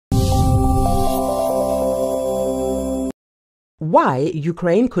Why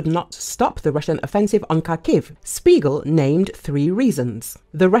Ukraine could not stop the Russian offensive on Kharkiv. Spiegel named 3 reasons.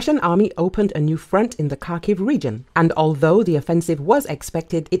 The Russian army opened a new front in the Kharkiv region, and although the offensive was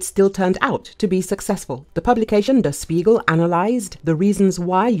expected, it still turned out to be successful. The publication The Spiegel analyzed the reasons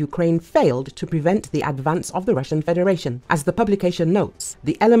why Ukraine failed to prevent the advance of the Russian Federation. As the publication notes,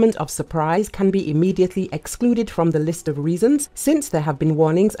 the element of surprise can be immediately excluded from the list of reasons, since there have been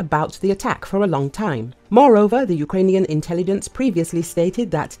warnings about the attack for a long time. Moreover, the Ukrainian intelligence previously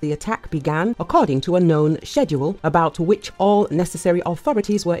stated that the attack began according to a known schedule about which all necessary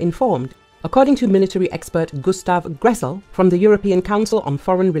authorities were informed. According to military expert Gustav Gressel from the European Council on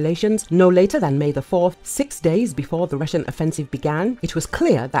Foreign Relations, no later than May the 4th, 6 days before the Russian offensive began, it was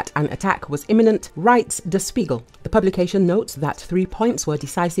clear that an attack was imminent, writes Der Spiegel. The publication notes that 3 points were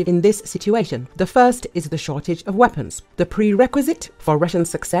decisive in this situation. The first is the shortage of weapons. The prerequisite for Russian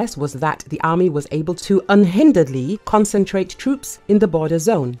success was that the army was able to unhinderedly concentrate troops in the border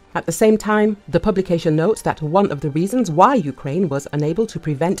zone. At the same time, the publication notes that one of the reasons why Ukraine was unable to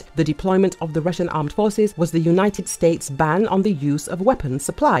prevent the deployment of the Russian armed forces was the United States' ban on the use of weapons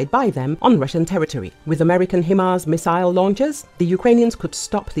supplied by them on Russian territory. With American HIMARS missile launchers, the Ukrainians could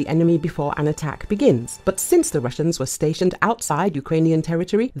stop the enemy before an attack begins. But since the Russians were stationed outside Ukrainian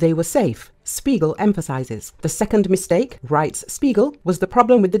territory, they were safe. Spiegel emphasizes. The second mistake, writes Spiegel, was the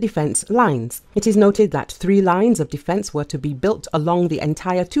problem with the defense lines. It is noted that 3 lines of defense were to be built along the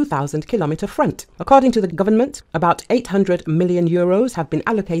entire 2,000-kilometer front. According to the government, about 800 million euros have been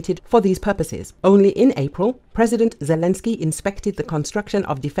allocated for these purposes. Only in April, President Zelensky inspected the construction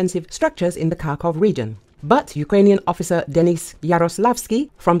of defensive structures in the Kharkiv region. But Ukrainian officer Denis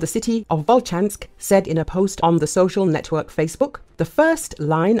Yaroslavsky from the city of Volchansk said in a post on the social network Facebook, "The first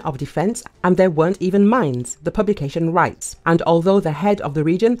line of defense, and there weren't even mines," the publication writes. And although the head of the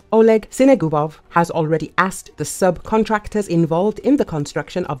region, Oleg Sinegubov, has already asked the subcontractors involved in the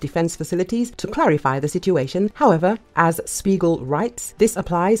construction of defense facilities to clarify the situation, however, as Spiegel writes, this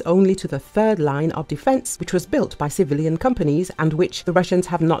applies only to the third line of defense, which was built by civilian companies and which the Russians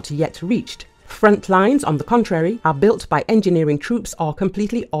have not yet reached. Front lines, on the contrary, are built by engineering troops or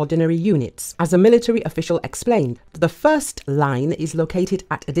completely ordinary units. As a military official explained, the first line is located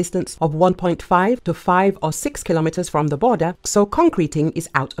at a distance of 1.5 to 5 or 6 kilometers from the border, so concreting is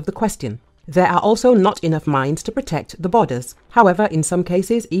out of the question. There are also not enough mines to protect the borders. However, in some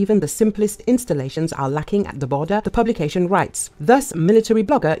cases, even the simplest installations are lacking at the border, the publication writes. Thus, military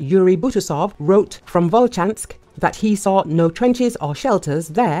blogger Yuri Butusov wrote from Volchansk that he saw no trenches or shelters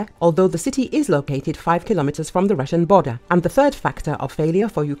there, although the city is located 5 kilometers from the Russian border. And the third factor of failure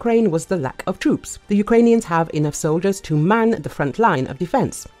for Ukraine was the lack of troops. The Ukrainians have enough soldiers to man the front line of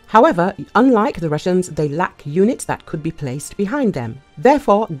defense. However, unlike the Russians, they lack units that could be placed behind them.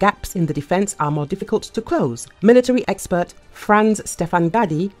 Therefore, gaps in the defense are more difficult to close, military expert Franz Stefan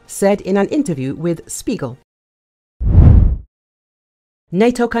Gadi said in an interview with Spiegel.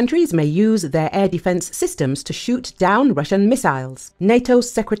 NATO countries may use their air defense systems to shoot down Russian missiles.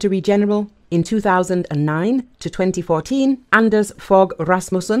 NATO's Secretary General in 2009 to 2014, Anders Fogh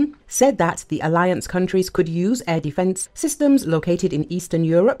Rasmussen, said that the alliance countries could use air defense systems located in Eastern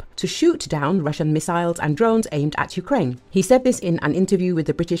Europe to shoot down Russian missiles and drones aimed at Ukraine. He said this in an interview with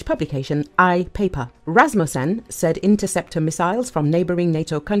the British publication iPaper. Rasmussen said interceptor missiles from neighboring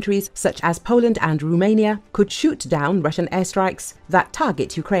NATO countries such as Poland and Romania could shoot down Russian airstrikes that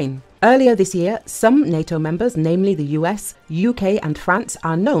target Ukraine. Earlier this year, some NATO members, namely the US, UK and France,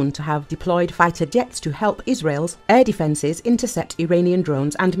 are known to have deployed fighter jets to help Israel's air defenses intercept Iranian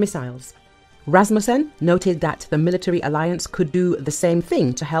drones and missiles. Rasmussen noted that the military alliance could do the same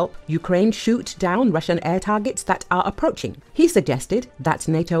thing to help Ukraine shoot down Russian air targets that are approaching. He suggested that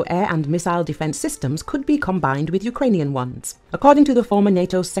NATO air and missile defense systems could be combined with Ukrainian ones. According to the former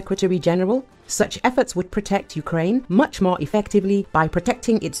NATO Secretary General, such efforts would protect Ukraine much more effectively by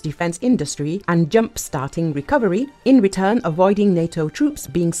protecting its defense industry and jump-starting recovery, in return avoiding NATO troops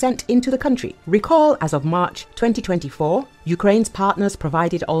being sent into the country. Recall, as of March 2024, Ukraine's partners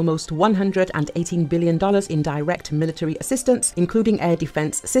provided almost $118 billion in direct military assistance, including air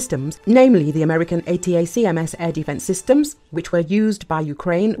defense systems, namely the American ATACMS air defense systems, which were used by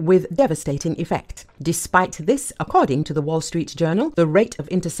Ukraine with devastating effect. Despite this, according to the Wall Street Journal, the rate of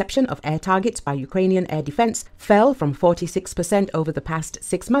interception of air targets by Ukrainian air defense fell from 46% over the past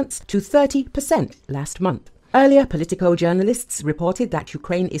 6 months to 30% last month. Earlier, Politico journalists reported that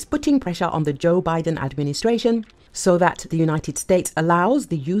Ukraine is putting pressure on the Joe Biden administration so that the United States allows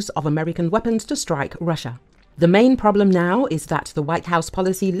the use of American weapons to strike Russia. The main problem now is that the White House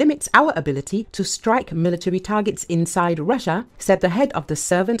policy limits our ability to strike military targets inside Russia, said the head of the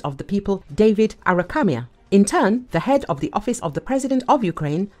Servant of the People, David Arakamian. In turn, the head of the Office of the President of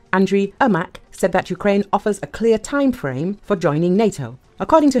Ukraine, Andriy Yermak, said that Ukraine offers a clear time frame for joining NATO.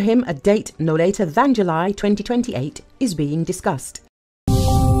 According to him, a date no later than July 2028 is being discussed.